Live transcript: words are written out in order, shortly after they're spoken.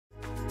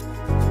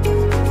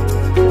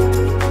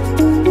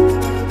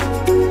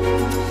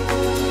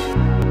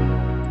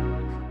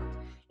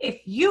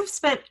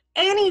spent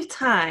any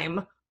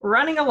time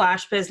running a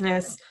lash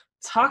business,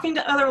 talking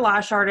to other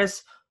lash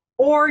artists,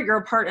 or you're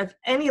a part of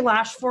any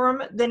lash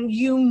forum, then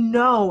you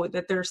know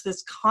that there's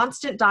this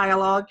constant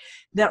dialogue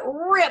that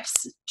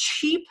rips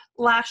cheap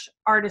lash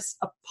artists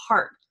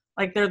apart,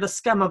 like they're the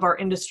scum of our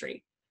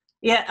industry.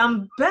 Yet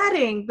I'm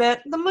betting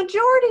that the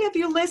majority of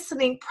you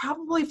listening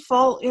probably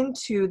fall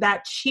into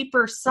that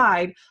cheaper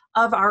side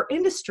of our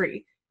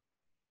industry.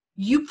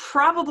 You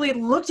probably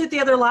looked at the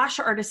other lash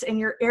artists in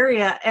your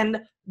area,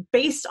 and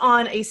based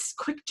on a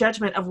quick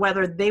judgment of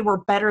whether they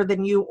were better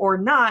than you or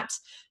not,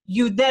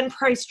 you then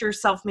priced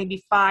yourself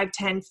maybe $5,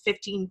 $10,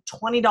 $15,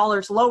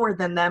 $20 lower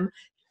than them,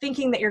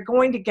 thinking that you're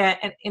going to get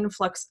an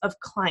influx of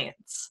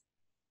clients.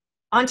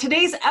 On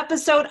today's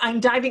episode, I'm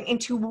diving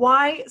into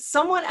why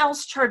someone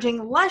else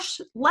charging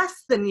less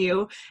than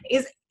you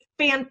is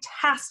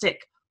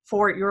fantastic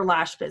for your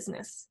lash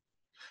business.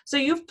 So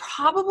you've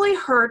probably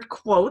heard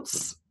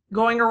quotes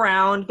going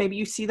around, maybe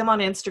you see them on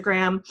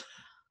Instagram,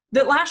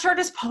 that lash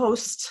artists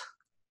post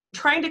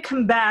trying to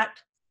combat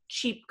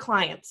cheap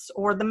clients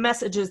or the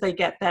messages they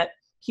get that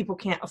people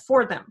can't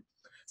afford them.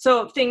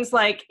 So things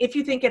like, if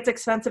you think it's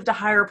expensive to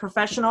hire a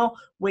professional,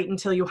 wait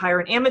until you hire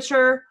an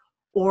amateur,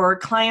 or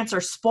clients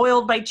are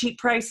spoiled by cheap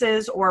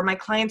prices, or my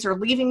clients are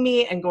leaving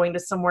me and going to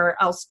somewhere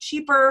else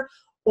cheaper,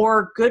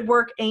 or good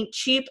work ain't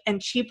cheap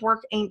and cheap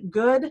work ain't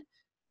good.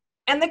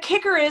 And the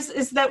kicker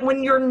is that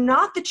when you're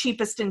not the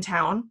cheapest in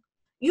town,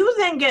 you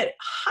then get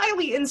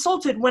highly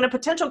insulted when a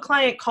potential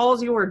client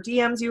calls you or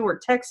DMs you or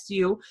texts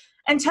you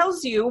and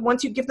tells you,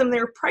 once you give them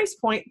their price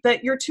point,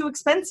 that you're too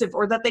expensive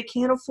or that they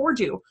can't afford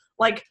you.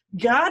 Like,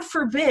 God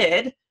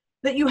forbid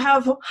that you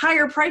have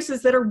higher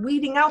prices that are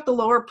weeding out the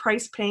lower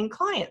price paying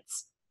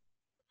clients.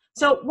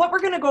 So what we're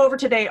going to go over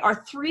today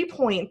are 3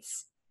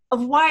 points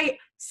of why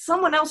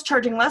someone else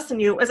charging less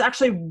than you is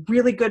actually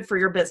really good for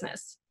your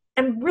business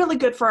and really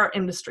good for our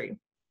industry.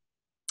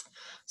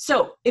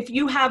 So if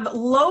you have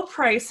low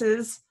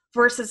prices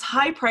versus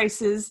high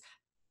prices,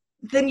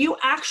 then you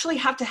actually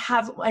have to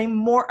have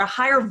a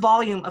higher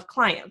volume of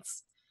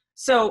clients.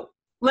 So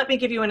let me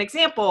give you an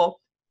example.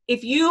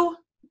 If you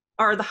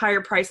are the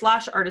higher price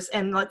lash artist,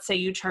 and let's say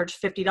you charge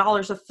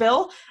 $50 a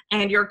fill,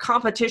 and your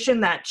competition,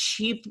 that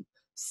cheap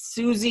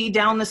Susie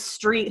down the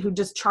street who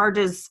just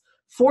charges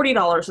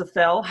 $40 a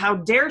fill, how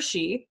dare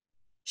she?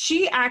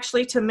 She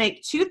actually, to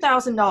make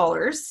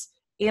 $2,000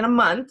 in a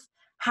month,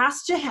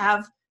 has to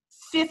have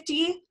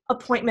 50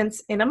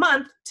 appointments in a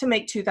month to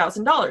make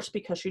 $2,000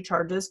 because she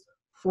charges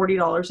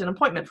 $40 an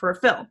appointment for a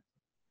fill.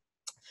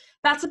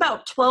 That's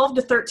about 12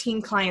 to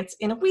 13 clients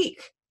in a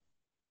week.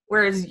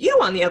 Whereas you,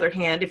 on the other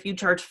hand, if you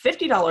charge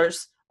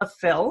 $50 a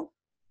fill,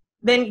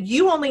 then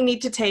you only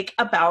need to take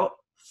about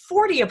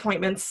 40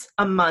 appointments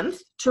a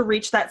month to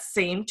reach that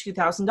same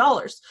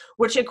 $2,000,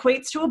 which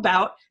equates to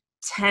about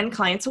 10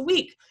 clients a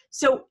week.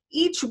 So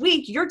each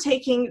week you're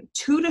taking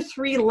 2 to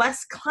 3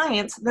 less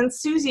clients than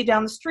Susie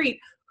down the street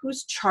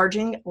who's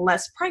charging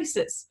less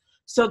prices.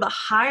 So the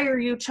higher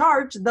you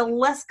charge, the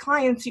less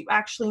clients you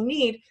actually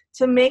need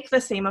to make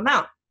the same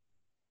amount.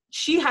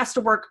 She has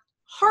to work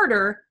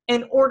harder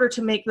in order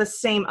to make the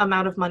same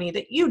amount of money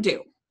that you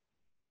do.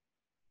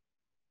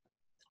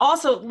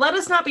 Also, let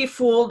us not be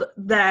fooled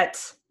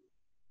that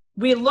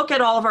we look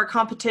at all of our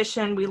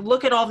competition, we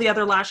look at all the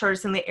other lash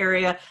artists in the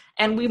area,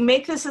 and we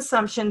make this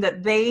assumption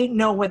that they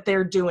know what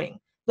they're doing,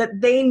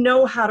 that they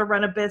know how to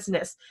run a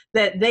business,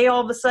 that they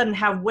all of a sudden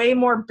have way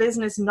more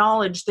business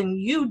knowledge than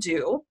you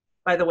do.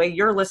 By the way,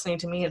 you're listening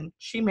to me and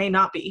she may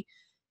not be,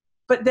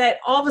 but that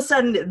all of a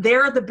sudden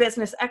they're the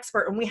business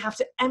expert and we have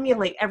to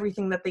emulate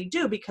everything that they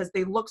do because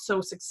they look so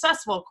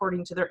successful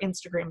according to their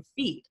Instagram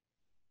feed.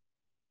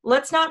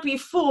 Let's not be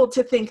fooled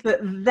to think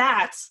that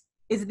that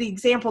is the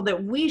example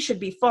that we should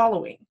be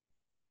following,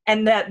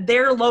 and that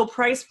their low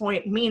price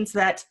point means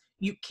that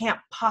you can't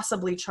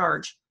possibly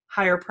charge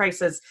higher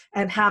prices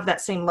and have that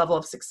same level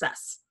of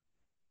success.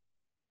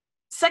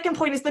 Second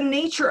point is the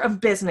nature of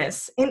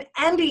business in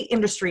any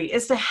industry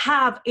is to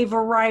have a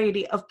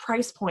variety of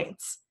price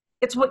points.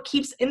 It's what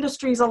keeps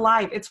industries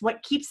alive. It's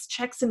what keeps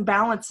checks and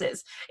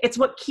balances. It's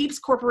what keeps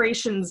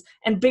corporations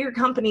and bigger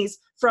companies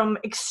from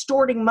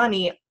extorting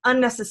money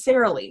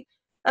unnecessarily.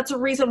 That's a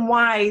reason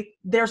why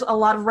there's a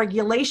lot of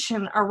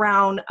regulation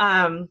around,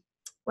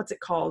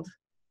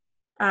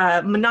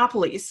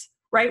 monopolies,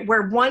 right?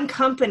 Where one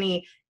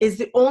company is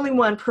the only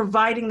one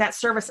providing that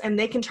service and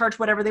they can charge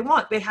whatever they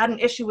want. They had an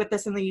issue with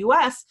this in the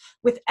US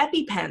with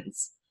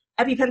EpiPens.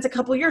 EpiPens a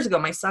couple of years ago.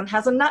 My son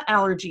has a nut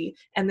allergy,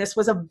 and this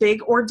was a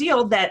big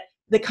ordeal that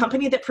the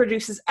company that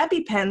produces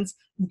EpiPens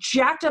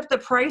jacked up the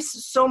price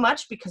so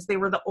much because they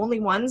were the only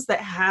ones that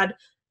had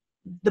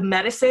the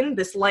medicine,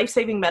 this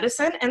life-saving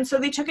medicine, and so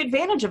they took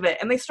advantage of it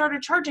and they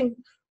started charging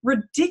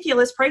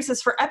ridiculous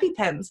prices for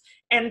EpiPens,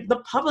 and the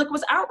public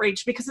was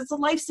outraged because it's a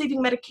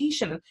life-saving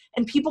medication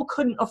and people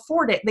couldn't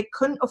afford it. They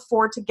couldn't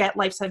afford to get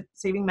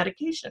life-saving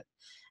medication,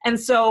 and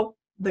so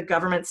the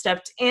government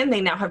stepped in.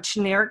 They now have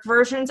generic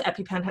versions.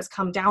 EpiPen has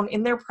come down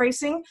in their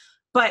pricing,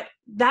 But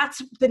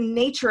that's the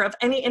nature of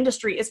any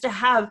industry, is to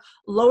have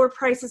lower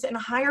prices and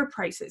higher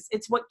prices.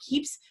 It's what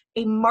keeps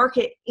a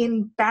market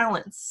in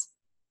balance.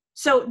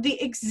 So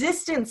the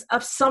existence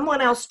of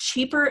someone else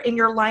cheaper in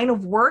your line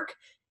of work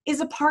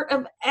is a part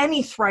of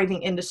any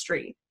thriving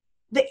industry.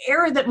 The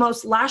error that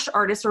most lash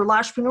artists or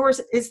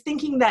lashpreneurs is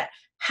thinking that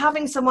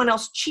having someone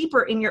else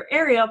cheaper in your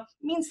area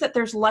means that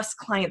there's less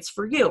clients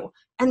for you.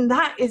 And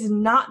that is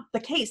not the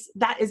case.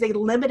 That is a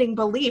limiting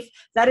belief.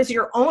 That is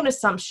your own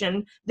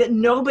assumption that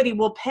nobody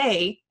will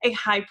pay a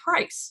high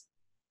price.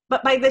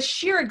 But by the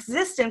sheer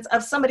existence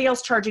of somebody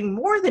else charging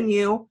more than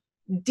you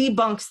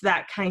debunks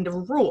that kind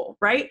of rule,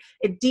 right?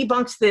 It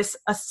debunks this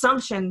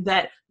assumption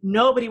that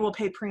nobody will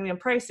pay premium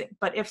pricing.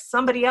 But if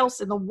somebody else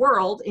in the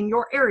world, in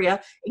your area,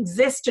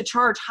 exists to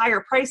charge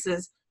higher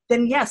prices,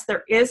 then yes,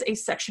 there is a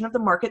section of the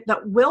market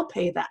that will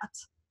pay that.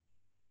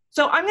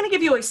 So I'm going to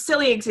give you a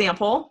silly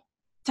example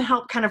to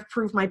help kind of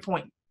prove my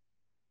point.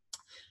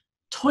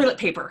 Toilet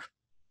paper.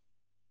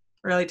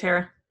 Really,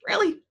 Tara?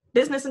 Really?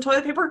 Business and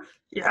toilet paper?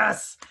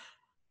 Yes.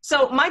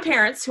 So my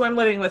parents, who I'm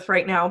living with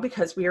right now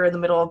because we are in the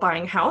middle of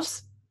buying a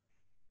house,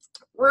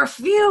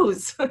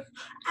 refuse,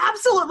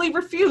 absolutely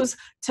refuse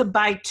to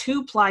buy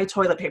 2-ply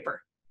toilet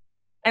paper.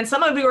 And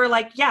some of you are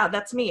like, yeah,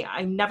 that's me.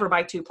 I never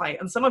buy 2-ply.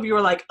 And some of you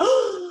are like,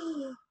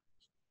 oh,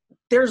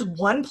 there's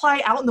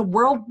 1-ply out in the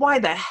world. Why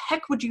the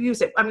heck would you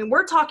use it? I mean,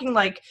 we're talking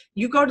like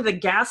you go to the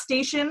gas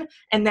station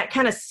and that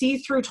kind of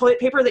see-through toilet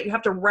paper that you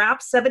have to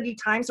wrap 70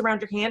 times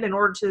around your hand in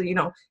order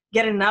to,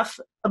 get enough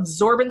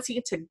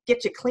absorbency to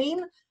get you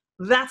clean.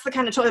 That's the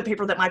kind of toilet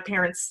paper that my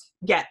parents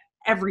get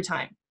every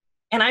time.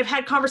 And I've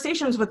had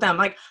conversations with them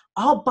like,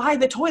 I'll buy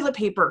the toilet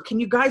paper. Can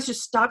you guys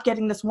just stop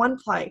getting this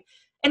 1-ply?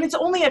 And it's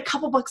only a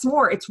couple bucks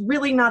more. It's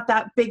really not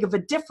that big of a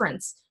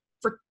difference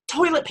for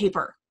toilet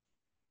paper.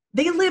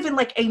 They live in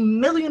like $1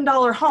 million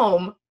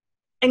home,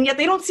 and yet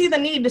they don't see the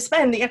need to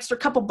spend the extra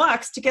couple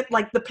bucks to get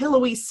like the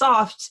pillowy,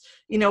 soft,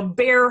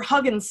 bear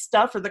hugging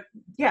stuff, or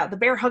the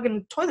bear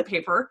hugging toilet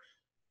paper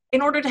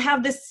in order to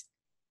have this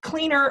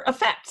cleaner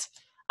effect.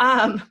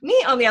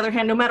 Me, on the other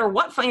hand, no matter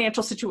what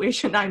financial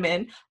situation I'm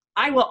in,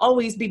 I will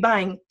always be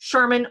buying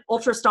Charmin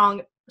Ultra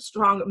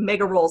Strong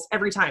Mega Rolls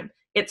every time.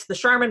 It's the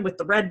Charmin with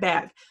the red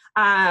bag.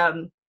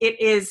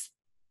 It is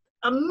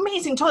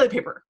amazing toilet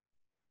paper.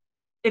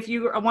 If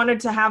you wanted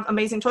to have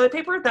amazing toilet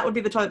paper, that would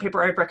be the toilet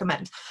paper I'd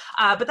recommend.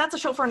 But that's a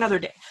show for another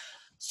day.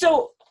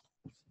 So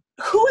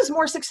who is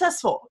more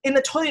successful in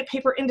the toilet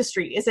paper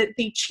industry? Is it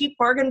the cheap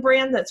bargain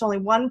brand that's only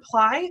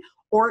 1-ply?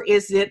 Or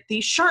is it the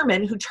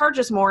Charmin who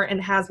charges more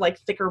and has like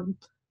thicker,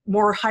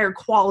 more higher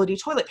quality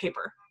toilet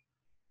paper?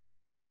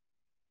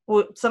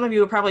 Well, some of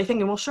you are probably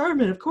thinking, well,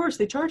 Charmin, of course,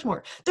 they charge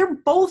more. They're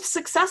both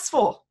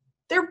successful.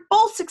 They're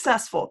both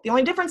successful. The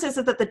only difference is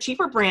that the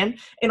cheaper brand,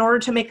 in order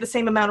to make the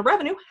same amount of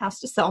revenue, has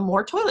to sell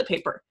more toilet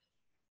paper.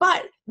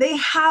 But they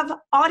have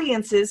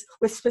audiences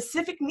with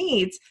specific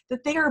needs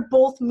that they are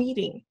both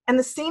meeting. And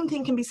the same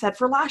thing can be said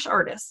for lash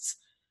artists.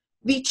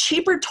 The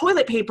cheaper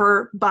toilet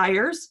paper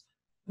buyers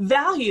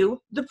value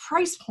the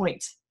price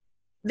point.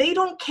 They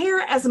don't care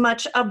as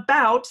much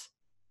about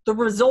the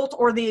result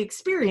or the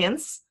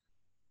experience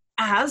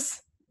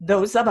as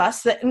those of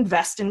us that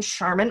invest in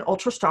Charmin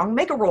Ultra Strong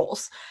Mega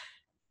Rolls.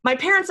 My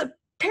parents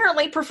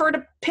apparently prefer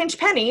to pinch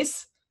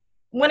pennies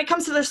when it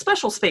comes to their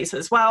special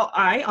spaces, while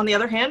I, on the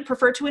other hand,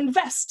 prefer to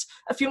invest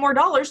a few more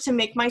dollars to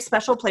make my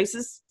special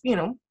places,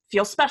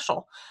 feel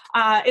special.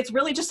 It's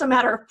really just a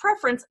matter of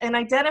preference and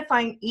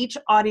identifying each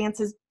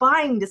audience's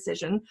buying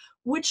decision,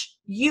 which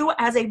you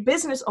as a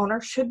business owner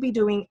should be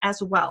doing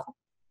as well.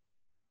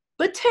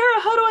 But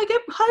Tara, how do I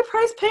get high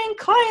price paying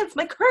clients?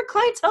 My current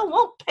clientele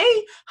won't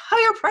pay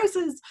higher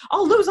prices.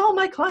 I'll lose all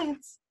my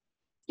clients.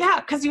 Yeah,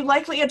 because you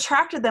likely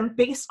attracted them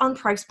based on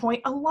price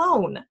point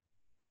alone.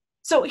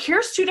 So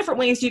here's 2 different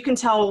ways you can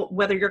tell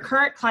whether your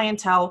current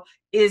clientele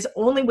is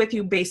only with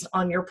you based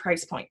on your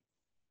price point.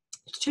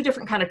 2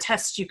 different kind of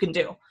tests you can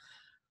do.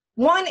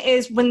 One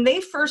is when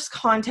they first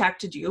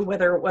contacted you,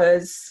 whether it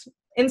was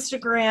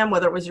Instagram,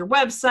 whether it was your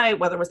website,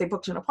 whether it was they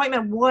booked an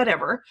appointment,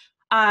 whatever.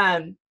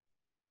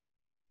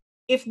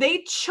 If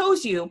they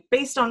chose you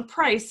based on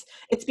price,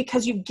 it's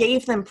because you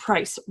gave them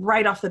price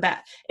right off the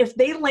bat. If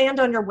they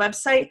land on your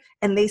website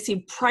and they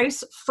see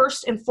price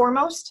first and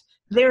foremost,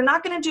 they're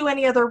not going to do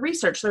any other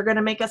research. They're going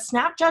to make a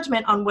snap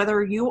judgment on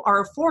whether you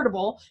are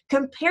affordable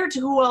compared to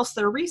who else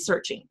they're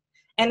researching.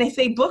 And if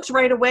they booked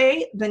right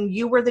away, then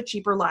you were the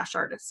cheaper lash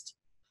artist.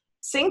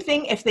 Same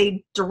thing if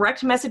they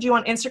direct message you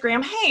on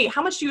Instagram, hey,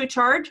 how much do you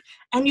charge?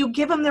 And you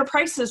give them their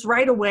prices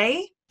right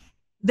away,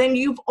 then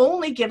you've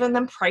only given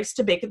them price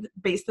to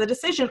base the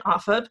decision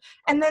off of.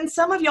 And then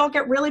some of y'all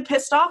get really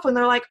pissed off when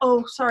they're like,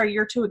 oh, sorry,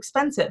 you're too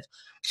expensive.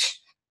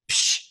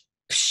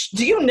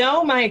 Do you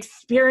know my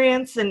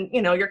experience? And,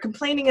 you're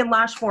complaining in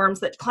lash forums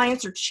that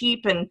clients are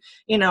cheap and,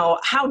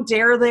 how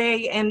dare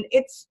they? And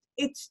it's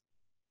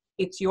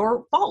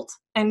your fault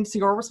and it's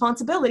your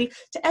responsibility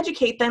to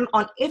educate them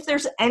on if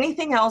there's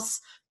anything else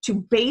to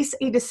base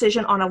a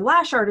decision on a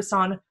lash artist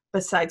on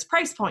besides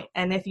price point.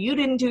 And if you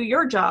didn't do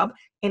your job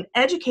in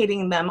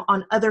educating them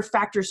on other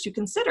factors to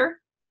consider,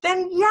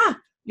 then yeah,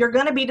 you're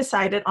going to be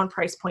decided on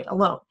price point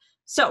alone.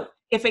 So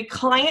if a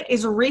client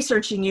is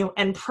researching you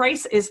and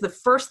price is the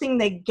first thing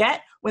they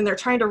get when they're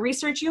trying to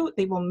research you,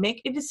 they will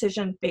make a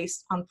decision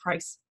based on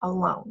price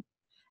alone.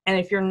 And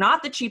if you're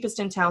not the cheapest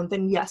in town,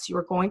 then yes, you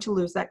are going to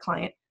lose that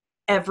client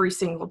every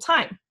single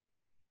time.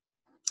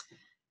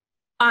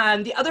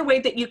 The other way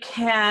that you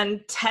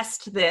can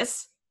test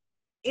this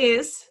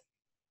is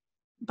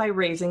by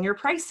raising your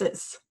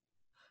prices.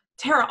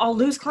 Tara, I'll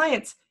lose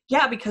clients.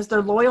 Yeah, because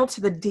they're loyal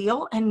to the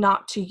deal and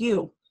not to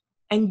you.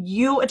 And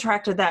you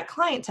attracted that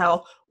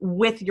clientele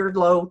with your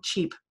low,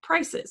 cheap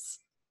prices.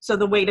 So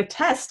the way to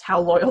test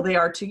how loyal they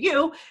are to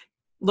you,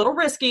 little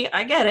risky,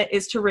 I get it,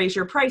 is to raise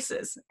your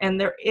prices.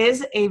 And there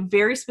is a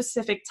very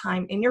specific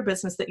time in your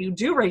business that you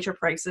do raise your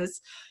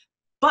prices,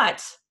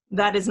 but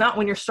that is not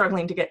when you're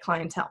struggling to get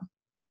clientele.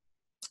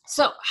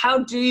 So how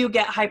do you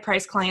get high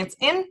price clients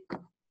in?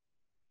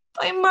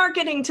 By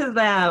marketing to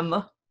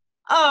them.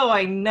 Oh,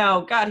 I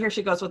know. God, here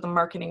she goes with the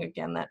marketing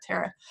again, that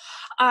Tara.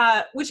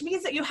 Which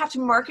means that you have to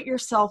market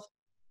yourself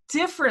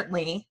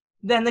differently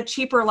than the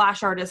cheaper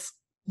lash artists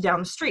down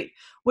the street,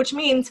 which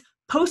means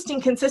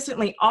posting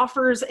consistently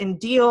offers and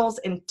deals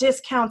and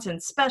discounts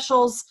and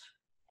specials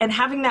and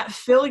having that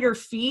fill your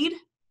feed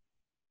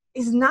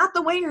is not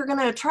the way you're going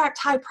to attract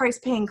high price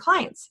paying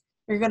clients.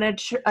 You're going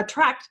to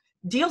attract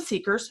deal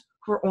seekers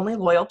who are only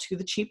loyal to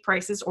the cheap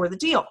prices or the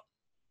deal,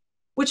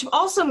 which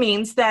also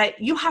means that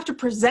you have to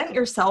present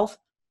yourself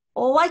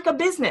like a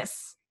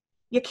business.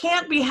 You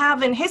can't be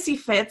having hissy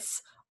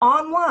fits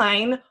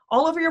online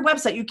all over your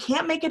website. You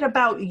can't make it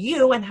about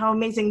you and how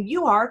amazing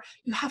you are.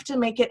 You have to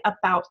make it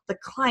about the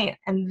client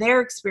and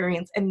their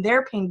experience and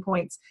their pain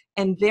points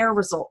and their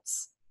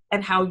results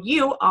and how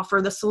you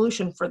offer the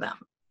solution for them.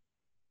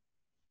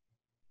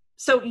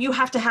 So you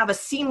have to have a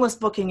seamless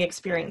booking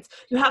experience.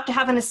 You have to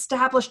have an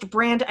established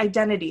brand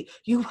identity.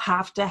 You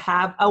have to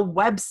have a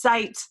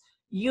website.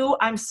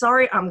 I'm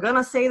sorry, I'm going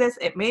to say this.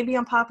 It may be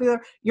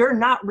unpopular. You're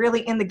not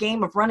really in the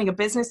game of running a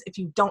business if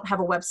you don't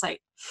have a website.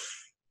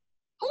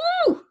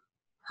 Ooh,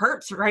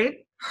 hurts,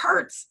 right?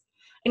 Hurts.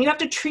 And you have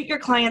to treat your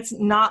clients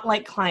not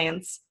like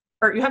clients,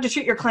 or you have to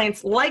treat your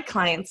clients like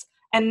clients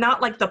and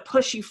not like the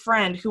pushy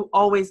friend who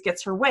always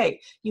gets her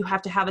way. You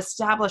have to have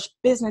established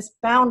business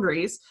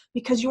boundaries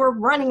because you are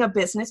running a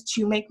business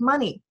to make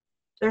money.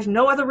 There's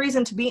no other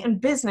reason to be in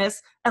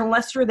business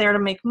unless you're there to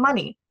make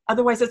money.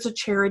 Otherwise, it's a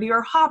charity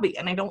or hobby.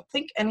 And I don't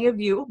think any of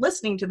you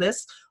listening to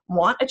this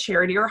want a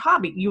charity or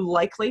hobby. You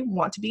likely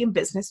want to be in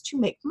business to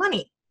make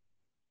money.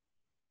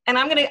 And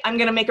I'm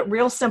gonna make it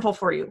real simple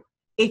for you.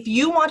 If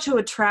you want to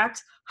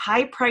attract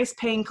high price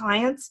paying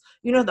clients,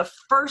 you know the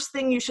first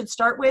thing you should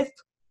start with,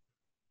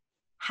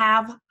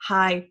 have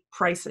high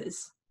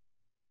prices.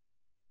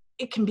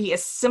 It can be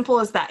as simple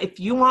as that. If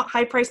you want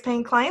high price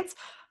paying clients,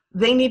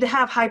 they need to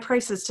have high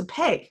prices to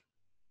pay,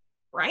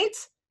 right?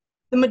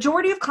 The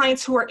majority of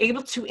clients who are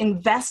able to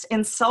invest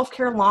in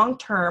self-care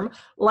long-term,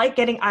 like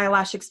getting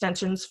eyelash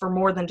extensions for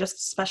more than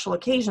just special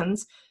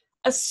occasions,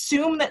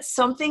 assume that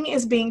something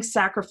is being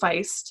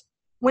sacrificed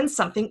when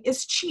something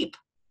is cheap.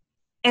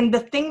 And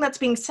the thing that's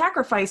being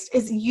sacrificed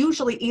is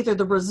usually either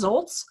the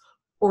results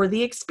or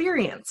the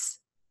experience.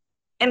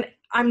 And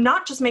I'm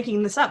not just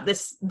making this up.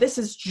 This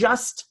is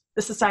just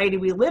the society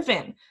we live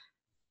in.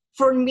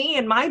 For me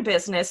and my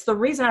business, the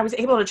reason I was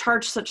able to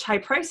charge such high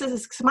prices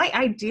is because my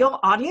ideal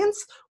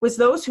audience was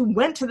those who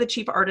went to the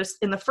cheap artist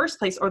in the first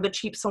place or the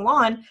cheap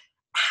salon,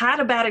 had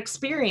a bad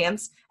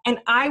experience, and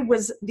I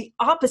was the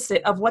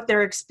opposite of what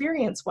their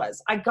experience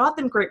was. I got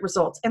them great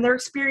results and their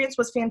experience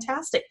was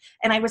fantastic.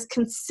 And I was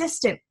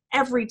consistent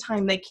every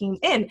time they came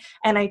in,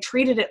 and I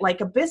treated it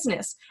like a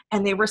business,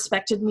 and they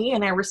respected me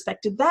and I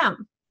respected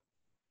them.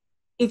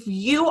 If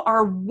you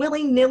are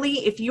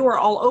willy-nilly, if you are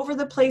all over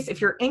the place, if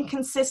you're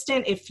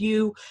inconsistent, if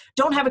you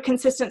don't have a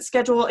consistent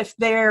schedule, if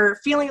they're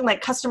feeling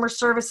like customer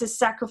service is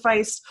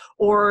sacrificed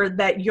or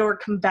that you're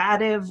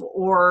combative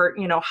or,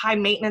 high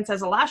maintenance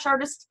as a lash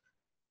artist,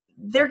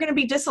 they're going to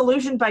be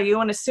disillusioned by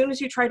you. And as soon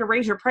as you try to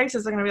raise your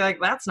prices, they're going to be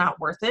like, that's not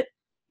worth it.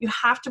 You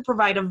have to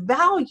provide a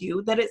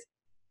value that is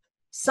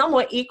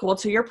somewhat equal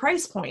to your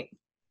price point.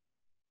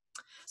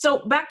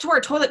 So back to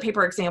our toilet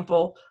paper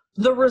example,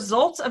 the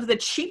results of the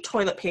cheap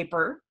toilet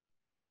paper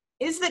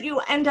is that you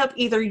end up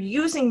either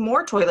using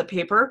more toilet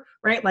paper,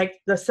 right? Like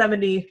the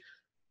 70,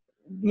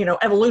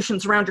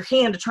 evolutions around your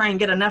hand to try and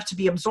get enough to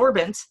be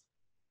absorbent,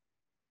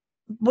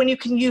 when you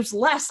can use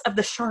less of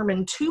the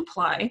Charmin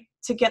 2-ply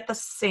to get the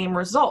same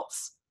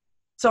results.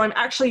 So I'm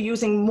actually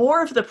using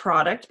more of the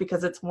product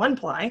because it's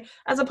 1-ply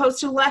as opposed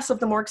to less of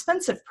the more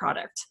expensive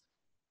product.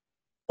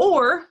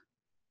 Or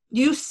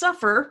you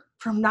suffer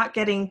from not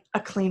getting a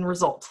clean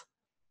result.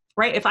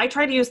 Right? If I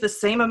try to use the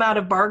same amount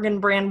of bargain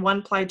brand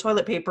 1-ply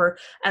toilet paper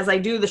as I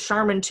do the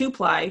Charmin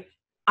 2-ply,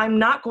 I'm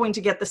not going to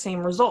get the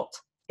same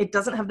result. It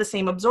doesn't have the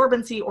same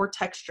absorbency or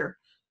texture.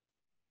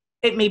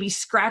 It may be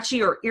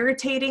scratchy or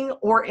irritating,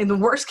 or in the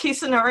worst case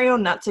scenario,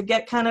 not to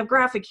get kind of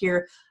graphic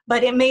here,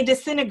 but it may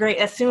disintegrate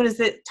as soon as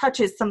it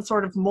touches some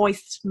sort of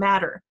moist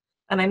matter.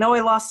 And I know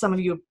I lost some of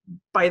you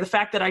by the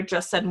fact that I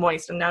just said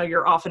moist, and now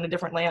you're off in a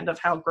different land of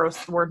how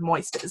gross the word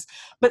moist is.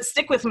 But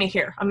stick with me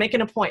here. I'm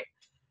making a point.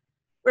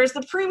 Whereas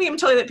the premium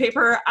toilet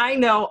paper, I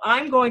know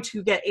I'm going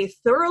to get a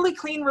thoroughly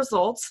clean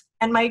result,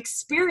 and my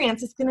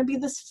experience is going to be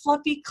this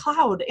fluffy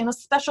cloud in a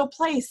special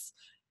place.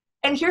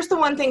 And here's the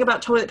one thing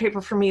about toilet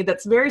paper for me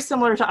that's very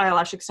similar to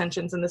eyelash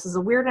extensions, and this is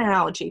a weird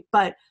analogy,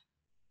 but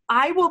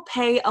I will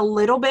pay a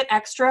little bit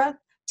extra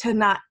to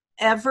not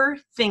ever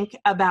think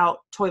about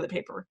toilet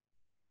paper.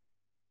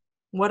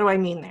 What do I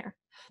mean there?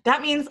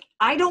 That means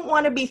I don't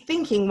want to be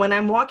thinking when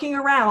I'm walking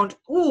around,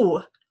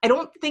 ooh, I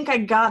don't think I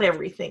got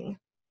everything.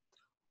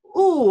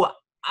 Ooh,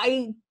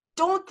 I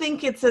don't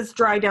think it's as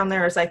dry down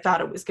there as I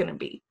thought it was going to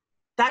be.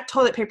 That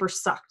toilet paper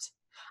sucked.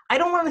 I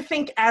don't want to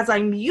think as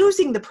I'm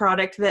using the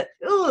product that,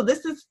 oh,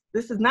 this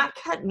is not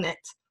cutting it,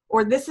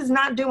 or this is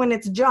not doing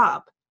its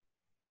job.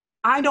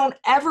 I don't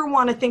ever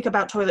want to think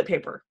about toilet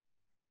paper.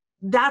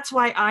 That's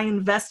why I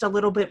invest a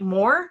little bit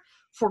more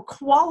for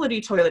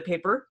quality toilet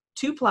paper,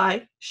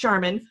 2-ply,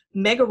 Charmin,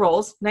 mega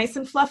rolls, nice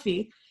and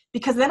fluffy,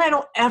 because then I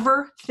don't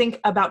ever think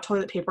about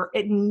toilet paper.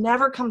 It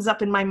never comes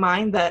up in my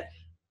mind that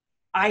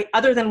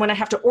other than when I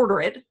have to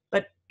order it,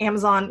 but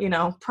Amazon,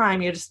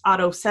 Prime, you just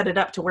auto set it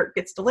up to where it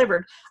gets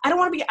delivered. I don't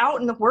want to be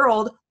out in the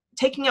world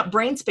taking up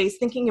brain space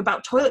thinking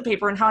about toilet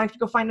paper and how I have to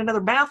go find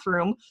another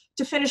bathroom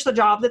to finish the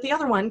job that the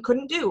other one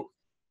couldn't do.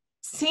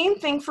 Same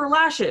thing for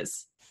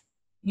lashes.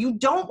 You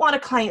don't want a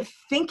client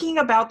thinking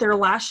about their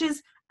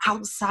lashes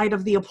outside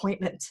of the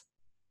appointment.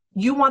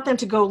 You want them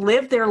to go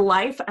live their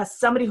life as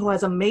somebody who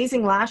has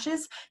amazing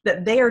lashes,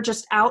 that they are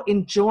just out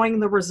enjoying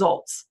the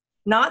results.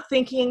 Not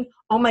thinking,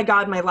 oh my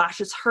God, my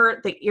lashes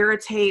hurt, they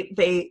irritate,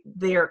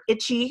 they're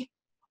itchy,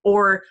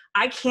 or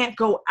I can't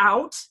go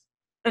out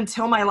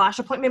until my lash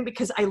appointment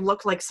because I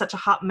look like such a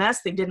hot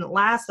mess. They didn't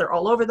last. They're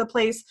all over the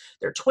place.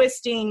 They're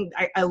twisting.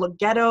 I look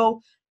ghetto.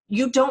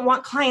 You don't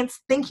want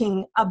clients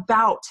thinking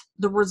about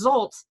the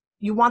result.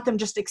 You want them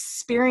just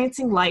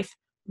experiencing life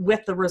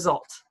with the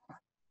result.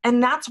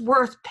 And that's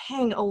worth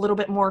paying a little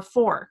bit more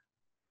for.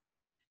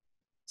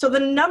 So the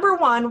number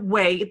one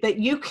way that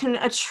you can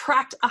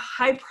attract a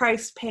high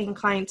price paying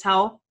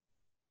clientele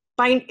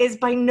is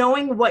by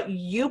knowing what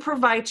you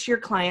provide to your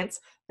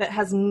clients that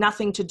has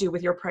nothing to do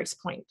with your price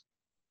point.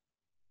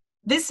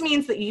 This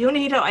means that you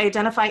need to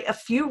identify a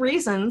few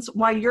reasons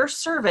why your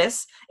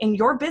service and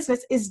your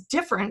business is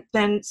different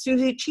than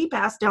Susie Cheap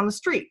Ass down the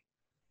street.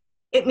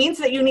 It means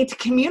that you need to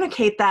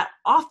communicate that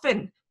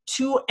often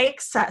to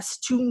access,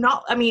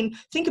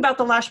 think about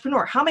the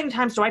Lashpreneur. How many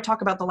times do I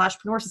talk about the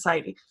Lashpreneur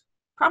Society?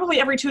 Probably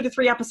every 2 to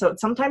 3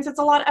 episodes. Sometimes it's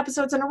a lot of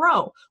episodes in a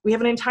row. We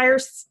have an entire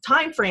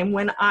time frame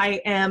when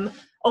I am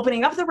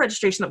opening up the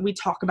registration that we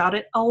talk about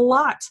it a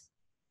lot,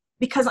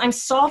 because I'm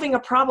solving a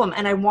problem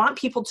and I want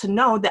people to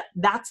know that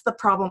that's the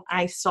problem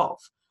I solve.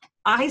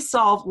 I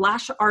solve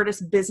lash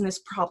artist business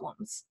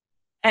problems.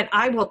 And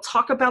I will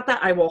talk about that.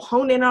 I will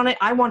hone in on it.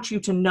 I want you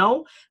to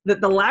know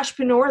that the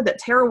Lashpreneur, that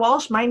Tara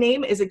Walsh, my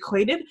name is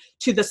equated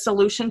to the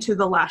solution to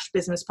the lash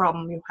business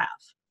problem you have.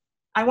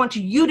 I want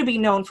you to be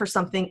known for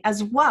something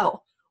as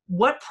well.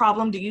 What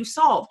problem do you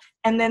solve?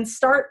 And then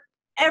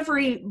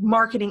every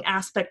marketing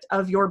aspect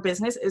of your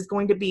business is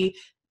going to be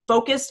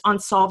focused on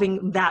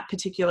solving that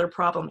particular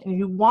problem. And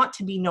you want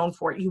to be known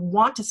for it. You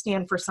want to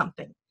stand for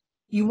something.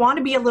 You want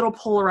to be a little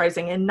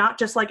polarizing and not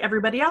just like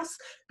everybody else,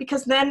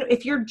 because then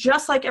if you're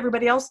just like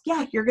everybody else,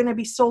 you're going to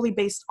be solely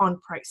based on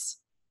price.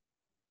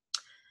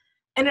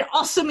 And it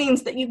also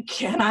means that you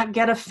cannot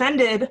get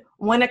offended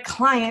when a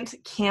client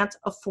can't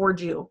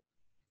afford you,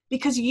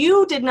 because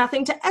you did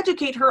nothing to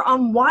educate her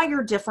on why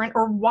you're different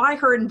or why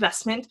her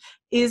investment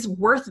is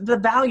worth the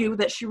value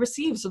that she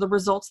receives or the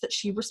results that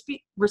she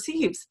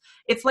receives.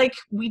 It's like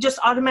we just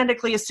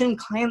automatically assume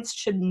clients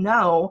should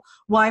know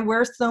why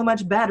we're so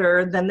much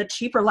better than the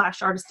cheaper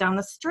lash artist down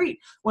the street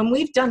when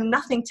we've done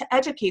nothing to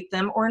educate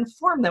them or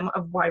inform them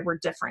of why we're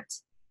different.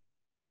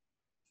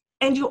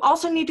 And you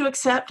also need to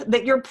accept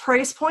that your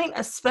price point,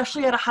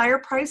 especially at a higher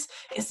price,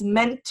 is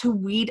meant to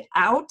weed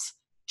out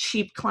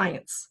cheap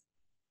clients.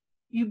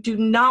 You do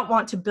not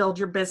want to build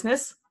your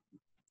business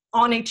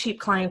on a cheap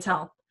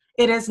clientele.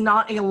 It is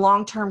not a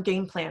long-term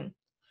game plan.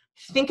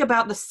 Think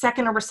about the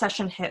second a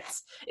recession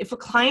hits. If a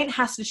client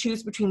has to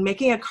choose between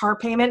making a car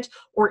payment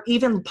or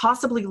even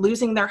possibly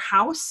losing their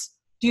house,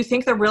 do you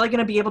think they're really going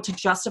to be able to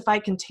justify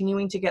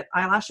continuing to get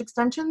eyelash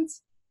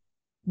extensions?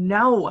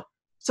 No.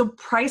 So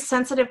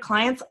price-sensitive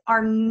clients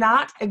are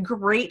not a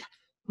great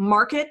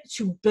market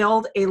to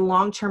build a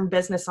long-term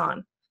business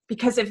on.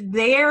 Because if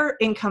their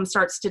income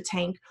starts to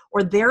tank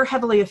or they're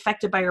heavily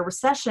affected by a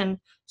recession,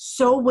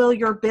 so will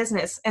your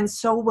business and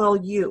so will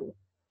you.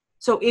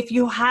 So if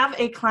you have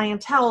a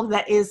clientele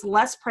that is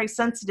less price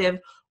sensitive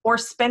or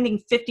spending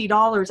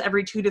 $50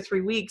 every 2 to 3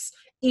 weeks,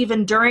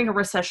 even during a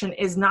recession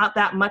is not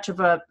that much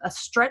of a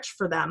stretch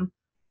for them,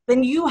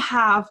 then you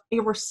have a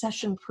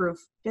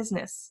recession-proof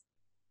business.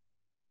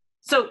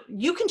 So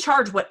you can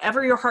charge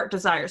whatever your heart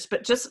desires,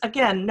 but just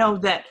again, know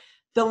that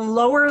the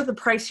lower the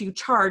price you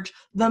charge,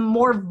 the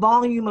more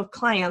volume of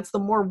clients, the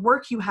more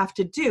work you have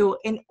to do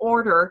in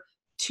order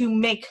to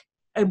make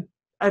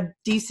a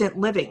decent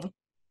living.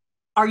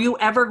 Are you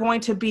ever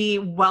going to be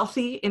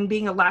wealthy in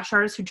being a lash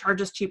artist who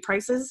charges cheap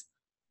prices?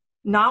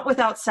 Not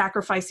without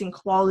sacrificing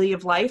quality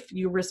of life.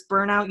 You risk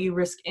burnout, you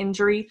risk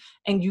injury,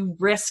 and you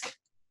risk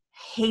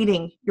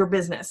hating your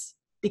business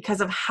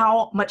because of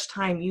how much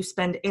time you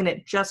spend in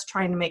it just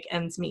trying to make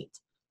ends meet.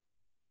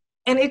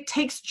 And it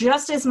takes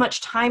just as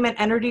much time and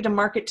energy to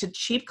market to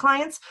cheap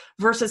clients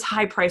versus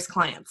high price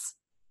clients.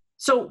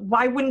 So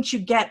why wouldn't you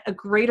get a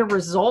greater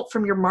result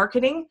from your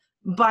marketing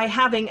by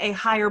having a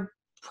higher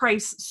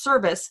price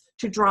service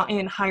to draw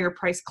in higher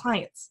price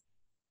clients?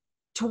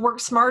 To work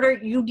smarter,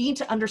 you need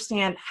to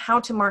understand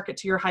how to market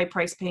to your high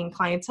price paying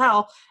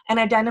clientele and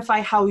identify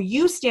how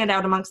you stand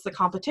out amongst the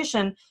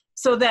competition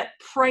so that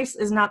price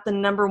is not the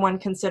number one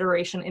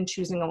consideration in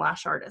choosing a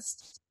lash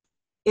artist.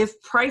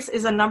 If price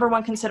is a number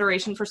one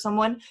consideration for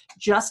someone,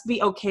 just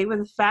be okay with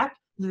the fact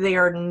they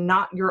are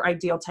not your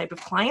ideal type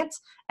of client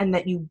and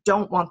that you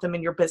don't want them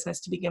in your business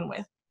to begin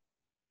with.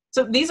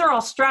 So these are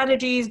all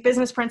strategies,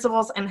 business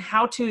principles, and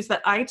how-tos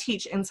that I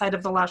teach inside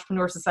of the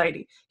Lashpreneur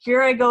Society.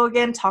 Here I go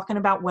again, talking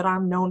about what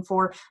I'm known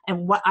for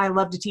and what I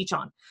love to teach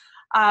on.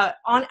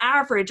 On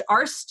average,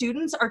 our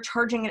students are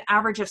charging an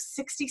average of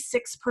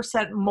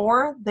 66%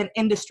 more than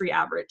industry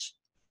average.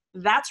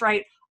 That's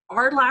right.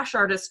 Our lash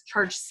artists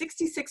charge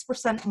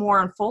 66% more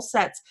on full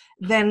sets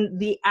than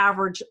the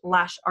average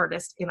lash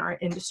artist in our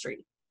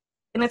industry.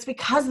 And it's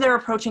because they're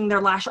approaching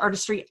their lash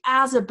artistry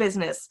as a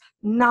business,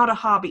 not a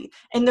hobby.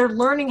 And they're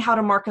learning how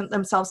to market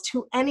themselves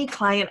to any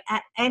client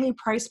at any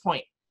price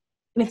point.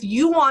 And if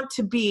you want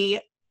to be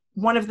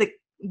one of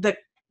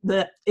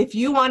if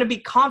you want to be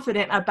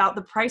confident about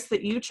the price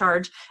that you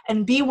charge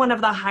and be one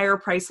of the higher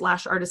priced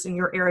lash artists in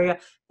your area,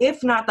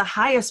 if not the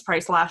highest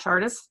priced lash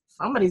artist,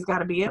 somebody's got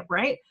to be it,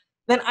 right?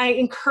 Then I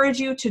encourage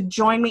you to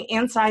join me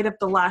inside of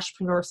the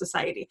Lashpreneur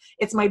Society.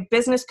 It's my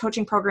business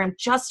coaching program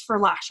just for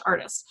lash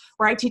artists,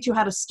 where I teach you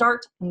how to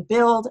start and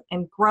build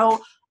and grow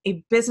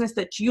a business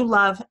that you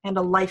love and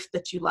a life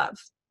that you love.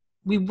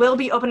 We will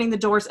be opening the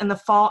doors in the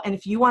fall, and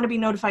if you want to be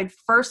notified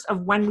first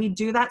of when we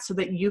do that so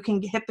that you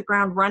can hit the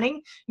ground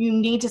running, you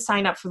need to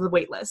sign up for the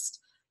wait list.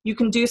 You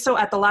can do so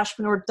at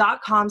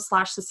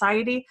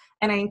thelashpreneur.com/society,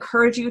 and I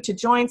encourage you to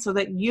join so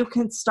that you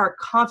can start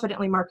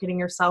confidently marketing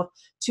yourself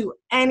to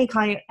any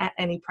client at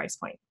any price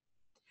point.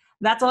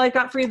 That's all I've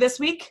got for you this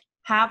week.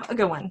 Have a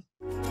good one.